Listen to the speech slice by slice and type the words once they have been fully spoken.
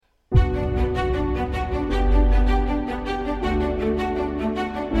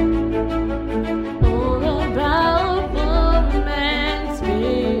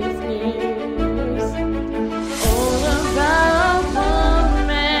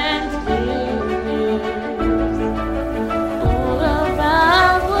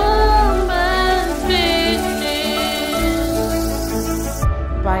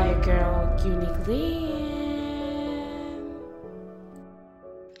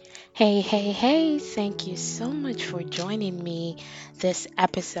Hey, hey, hey, thank you so much for joining me this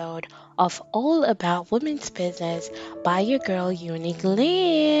episode of All About Women's Business by your girl, Unique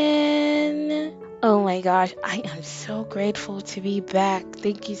Lynn. Oh my gosh, I am so grateful to be back.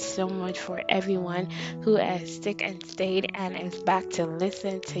 Thank you so much for everyone who has stick and stayed and is back to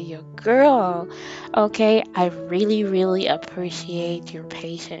listen to your girl. Okay, I really appreciate your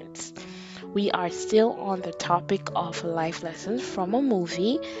patience. We are still on the topic of life lessons from a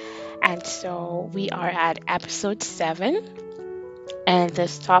movie, and so we are at episode 7, and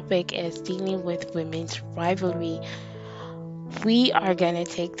this topic is dealing with women's rivalry. We are going to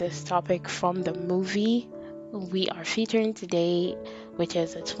take this topic from the movie we are featuring today, which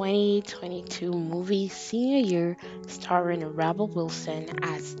is a 2022 movie Senior Year starring Rebel Wilson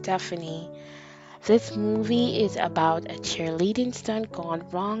as Stephanie. This movie is about a cheerleading stunt gone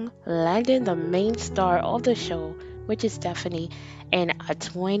wrong, landing the main star of the show, which is Stephanie, in a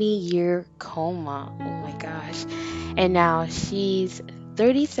 20-year coma. Oh my gosh. And now she's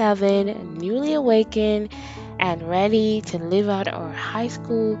 37, newly awakened, and ready to live out her high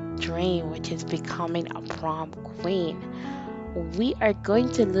school dream, which is becoming a prom queen. We are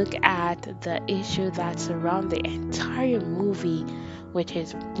going to look at the issue that surrounds the entire movie, which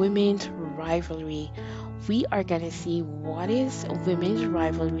is women's rivalry. We are going to see what is women's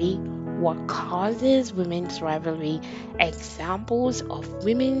rivalry, what causes women's rivalry, examples of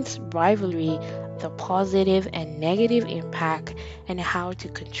women's rivalry, the positive and negative impact, and how to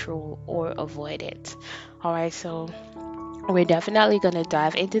control or avoid it. All right, so we're definitely going to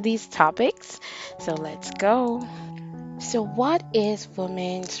dive into these topics. So let's go. So, what is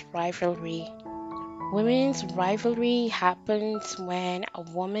women's rivalry? Women's rivalry happens when a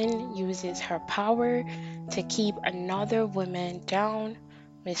woman uses her power to keep another woman down,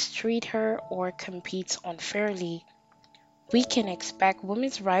 mistreat her, or competes unfairly. We can expect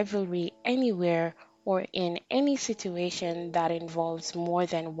women's rivalry anywhere or in any situation that involves more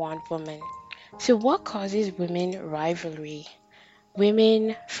than one woman. So, what causes women rivalry?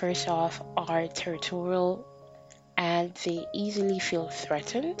 Women, first off, are territorial and they easily feel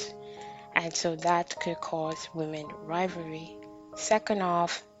threatened, and so that could cause women rivalry. Second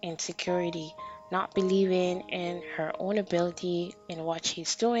off, insecurity, not believing in her own ability in what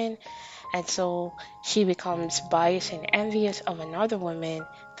she's doing, and so she becomes biased and envious of another woman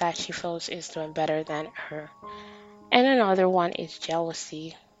that she feels is doing better than her. And another one is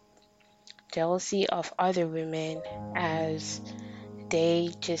jealousy. Jealousy of other women, as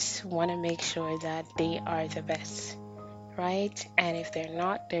they just want to make sure that they are the best, right? And if they're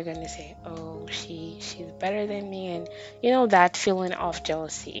not, they're gonna say, "Oh, she's better than me," and that feeling of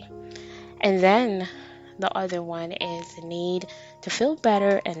jealousy. And then the other one is the need to feel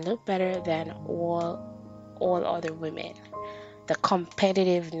better and look better than all other women. The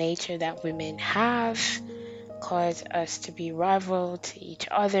competitive nature that women have cause us to be rival to each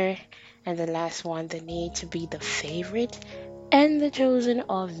other. And the last one, the need to be the favorite and the chosen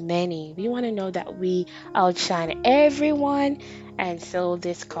of many. We want to know that we outshine everyone, and so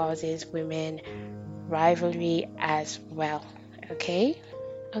this causes women rivalry as well. Okay?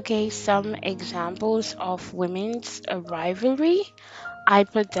 Okay, some examples of women's rivalry. I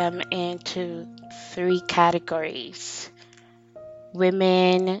put them into three categories: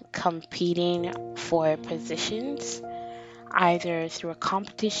 women competing for positions, either through a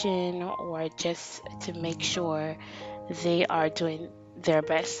competition or just to make sure they are doing their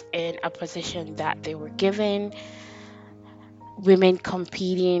best in a position that they were given, women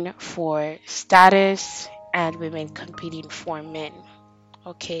competing for status, and women competing for men.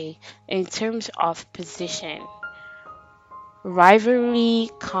 Okay, in terms of position, rivalry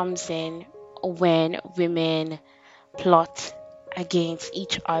comes in when women plot against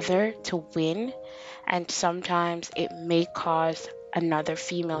each other to win, and sometimes it may cause another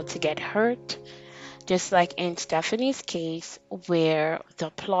female to get hurt, just like in Stephanie's case, where the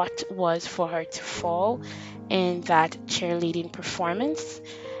plot was for her to fall in that cheerleading performance,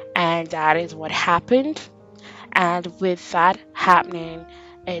 and that is what happened. And with that happening,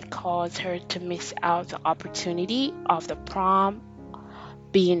 it caused her to miss out the opportunity of the prom,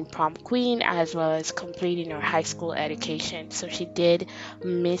 being prom queen, as well as completing her high school education. So she did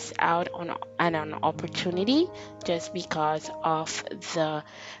miss out on an opportunity just because of the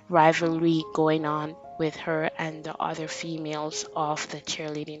rivalry going on with her and the other females of the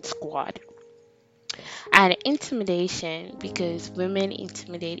cheerleading squad. And intimidation, because women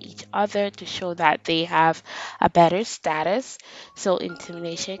intimidate each other to show that they have a better status. So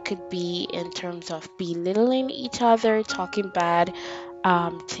intimidation could be in terms of belittling each other, talking bad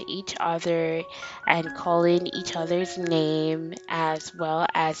to each other and calling each other's name, as well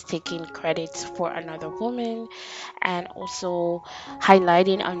as taking credits for another woman, and also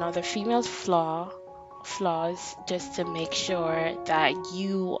highlighting another female's flaws, just to make sure that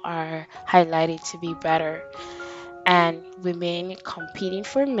you are highlighted to be better. And women competing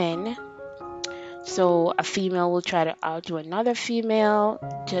for men, so a female will try to outdo another female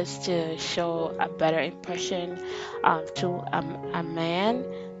just to show a better impression to a man.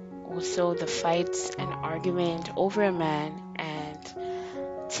 Also, the fights and argument over a man and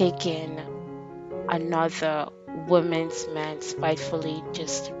taking another woman's man spitefully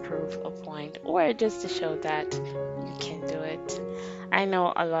just to prove a point or just to show that you can do it. I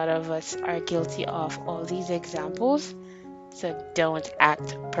know a lot of us are guilty of all these examples, so don't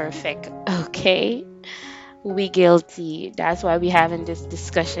act perfect, okay? We guilty. That's why we're having this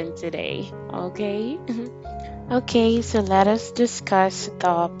discussion today, okay? Okay, so let us discuss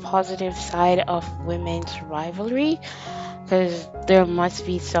the positive side of women's rivalry, because there must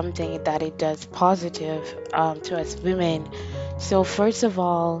be something that it does positive to us women. So first of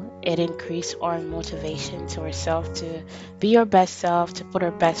all, it increased our motivation to ourselves to be our best self, to put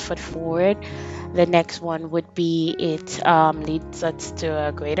our best foot forward. The next one would be it leads us to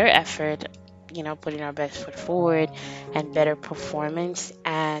a greater effort, putting our best foot forward and better performance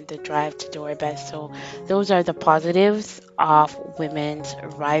and the drive to do our best. So those are the positives of women's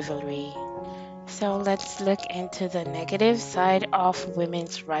rivalry. So let's look into the negative side of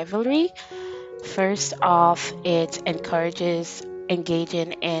women's rivalry. First off, it encourages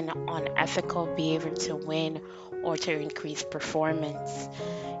engaging in unethical behavior to win or to increase performance.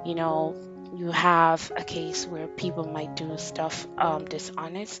 You know, you have a case where people might do stuff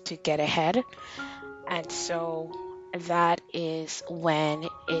dishonest to get ahead, and so that is when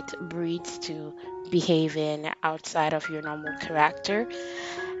it breeds to behaving outside of your normal character,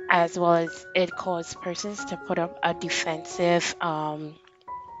 as well as it causes persons to put up a defensive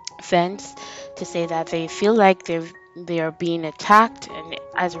fence to say that they feel like they are being attacked, and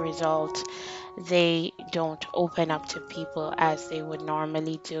as a result they don't open up to people as they would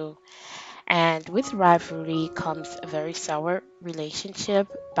normally do. And with rivalry comes a very sour relationship,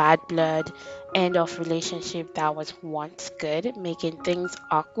 bad blood, end of relationship that was once good, making things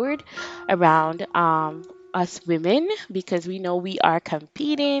awkward around us women, because we know we are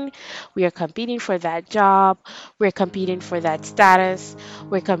competing. We are competing for that job. We're competing for that status.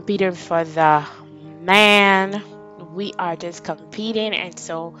 We're competing for the man. We are just competing, and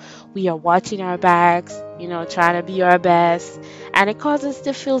so we are watching our backs, trying to be our best, and it causes us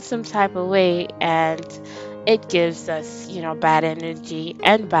to feel some type of way, and it gives us bad energy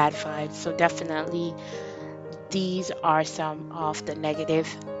and bad vibes. So definitely these are some of the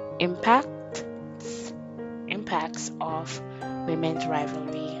negative impacts of women's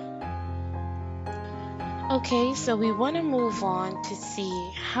rivalry. Okay, so we want to move on to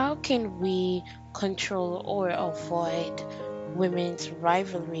see how can we control or avoid women's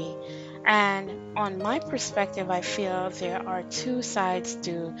rivalry. And on my perspective, I feel there are two sides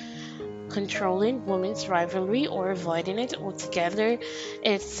to controlling women's rivalry or avoiding it altogether.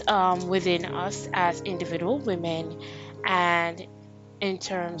 It's within us as individual women, and in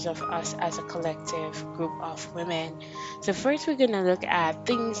terms of us as a collective group of women. So, first, we're going to look at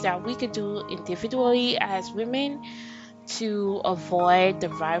things that we could do individually as women to avoid the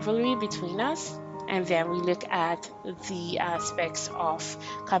rivalry between us. And then we look at the aspects of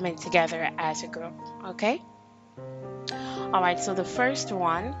coming together as a group. Okay? All right, so the first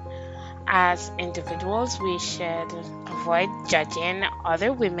one, as individuals, we should avoid judging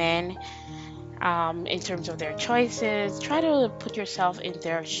other women in terms of their choices. Try to put yourself in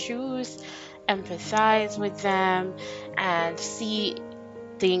their shoes, empathize with them, and see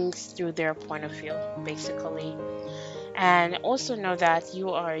things through their point of view, basically. And also know that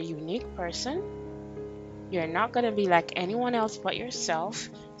you are a unique person. You're not going to be like anyone else but yourself.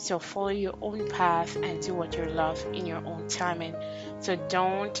 So follow your own path and do what you love in your own timing. So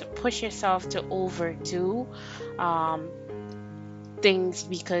don't push yourself to overdo um, things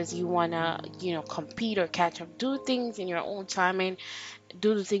because you want to, compete or catch up. Do things in your own timing.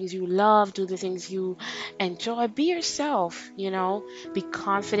 Do the things you love. Do the things you enjoy. Be yourself, Be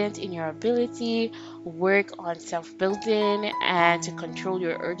confident in your ability. Work on self-building and to control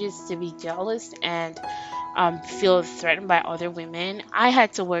your urges to be jealous and feel threatened by other women. I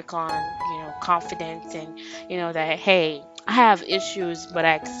had to work on, confidence and, that, hey, I have issues, but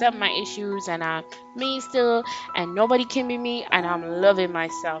I accept my issues and I'm me still, and nobody can be me, and I'm loving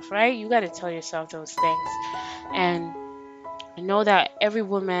myself, right? You got to tell yourself those things. And know that every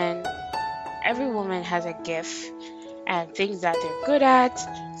woman has a gift, and things that they're good at.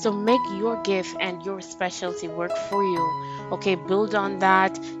 So make your gift and your specialty work for you. Okay, build on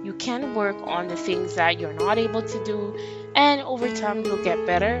that. You can work on the things that you're not able to do, and over time you'll get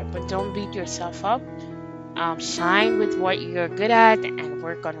better, but don't beat yourself up. Shine with what you're good at and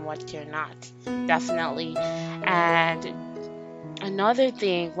work on what you're not. Definitely. And another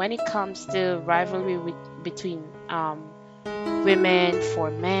thing, when it comes to rivalry between women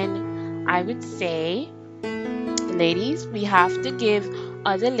for men, I would say, ladies, we have to give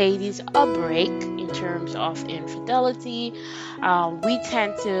other ladies a break in terms of infidelity. We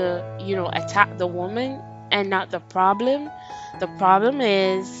tend to, attack the woman and not the problem. The problem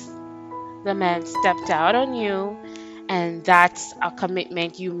is the man stepped out on you, and that's a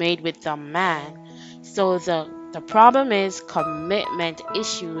commitment you made with the man. So the problem is commitment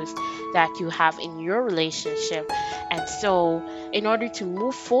issues that you have in your relationship. And so in order to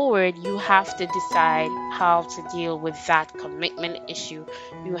move forward, you have to decide how to deal with that commitment issue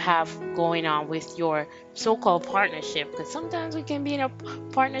you have going on with your so-called partnership, because sometimes we can be in a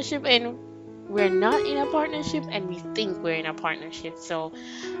partnership and we're not in a partnership and we think we're in a partnership. So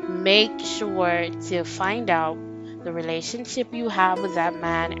make sure to find out the relationship you have with that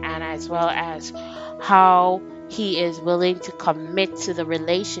man, and as well as how he is willing to commit to the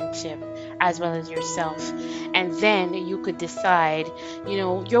relationship as well as yourself. And then you could decide,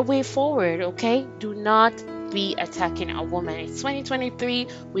 your way forward. Okay, do not be attacking a woman. It's 2023.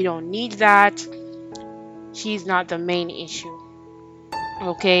 We don't need that. She's not the main issue.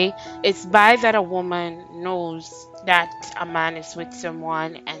 Okay, it's bad that a woman knows that a man is with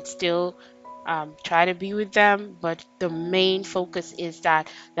someone and still try to be with them, but the main focus is that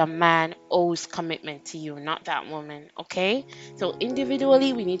the man owes commitment to you, not that woman. Okay, so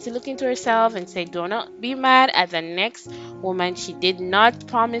individually, we need to look into ourselves and say, do not be mad at the next woman. She did not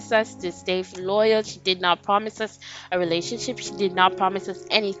promise us to stay loyal, she did not promise us a relationship, she did not promise us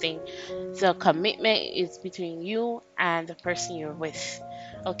anything. The commitment is between you and the person you're with.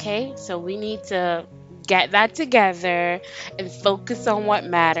 Okay, so we need to get that together and focus on what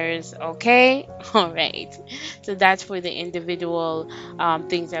matters. Okay, all right. So that's for the individual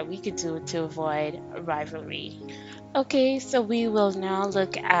things that we could do to avoid rivalry. Okay, so we will now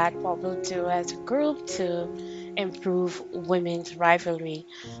look at what we'll do as a group to improve women's rivalry.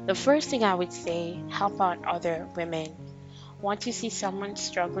 The first thing I would say, help out other women. Once you see someone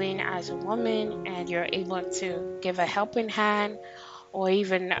struggling as a woman and you're able to give a helping hand or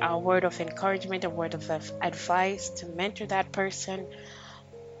even a word of encouragement, a word of advice to mentor that person,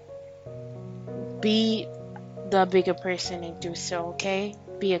 be the bigger person and do so, okay?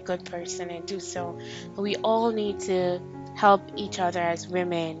 Be a good person and do so. We all need to help each other as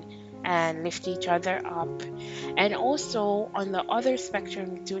women and lift each other up. And also, on the other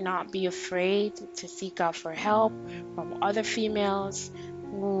spectrum, do not be afraid to seek out for help from other females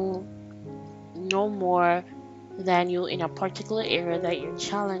who know more than you in a particular area that you're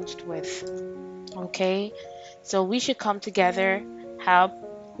challenged with. Okay? So we should come together, help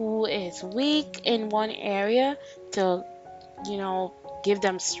who is weak in one area to, you know, give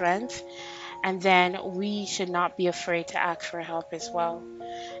them strength. And then we should not be afraid to ask for help as well.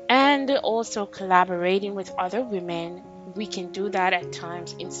 And also collaborating with other women, we can do that at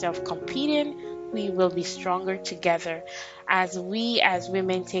times. Instead of competing, we will be stronger together as we as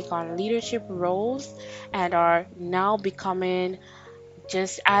women take on leadership roles and are now becoming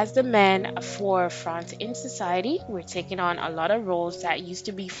just as the men forefront in society. We're taking on a lot of roles that used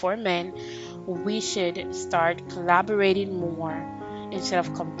to be for men. We should start collaborating more instead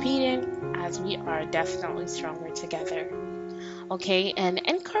of competing, as we are definitely stronger together. Okay, and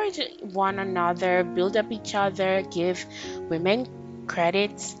encourage one another, build up each other, give women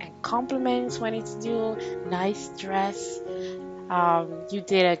credits and compliments when it's due. Nice dress, you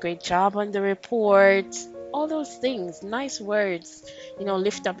did a great job on the report. All those things, nice words,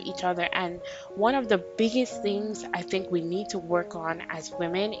 lift up each other. And one of the biggest things I think we need to work on as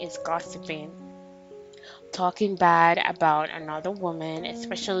women is gossiping, talking bad about another woman,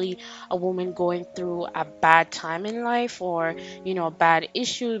 especially a woman going through a bad time in life, or a bad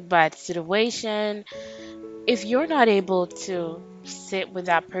issue, bad situation. If you're not able to sit with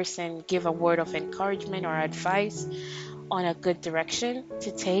that person, give a word of encouragement or advice on a good direction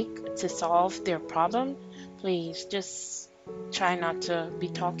to take to solve their problem, please just try not to be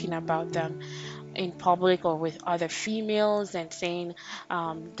talking about them in public or with other females and saying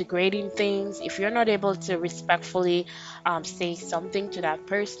degrading things. If you're not able to respectfully say something to that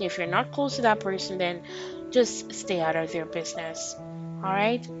person, if you're not close to that person, then just stay out of their business. All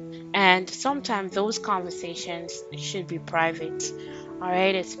right? And sometimes those conversations should be private. All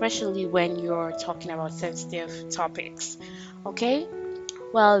right, especially when you're talking about sensitive topics. Okay,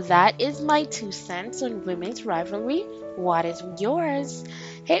 well, that is my 2 cents on women's rivalry. What is yours?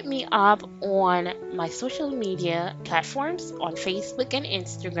 Hit me up on my social media platforms on Facebook and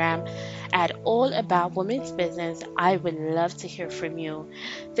Instagram at All About Women's Business. I would love to hear from you.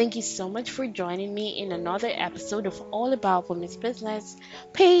 Thank you so much for joining me in another episode of All About Women's Business.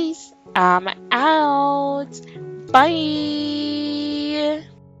 Peace. I'm out. Bye.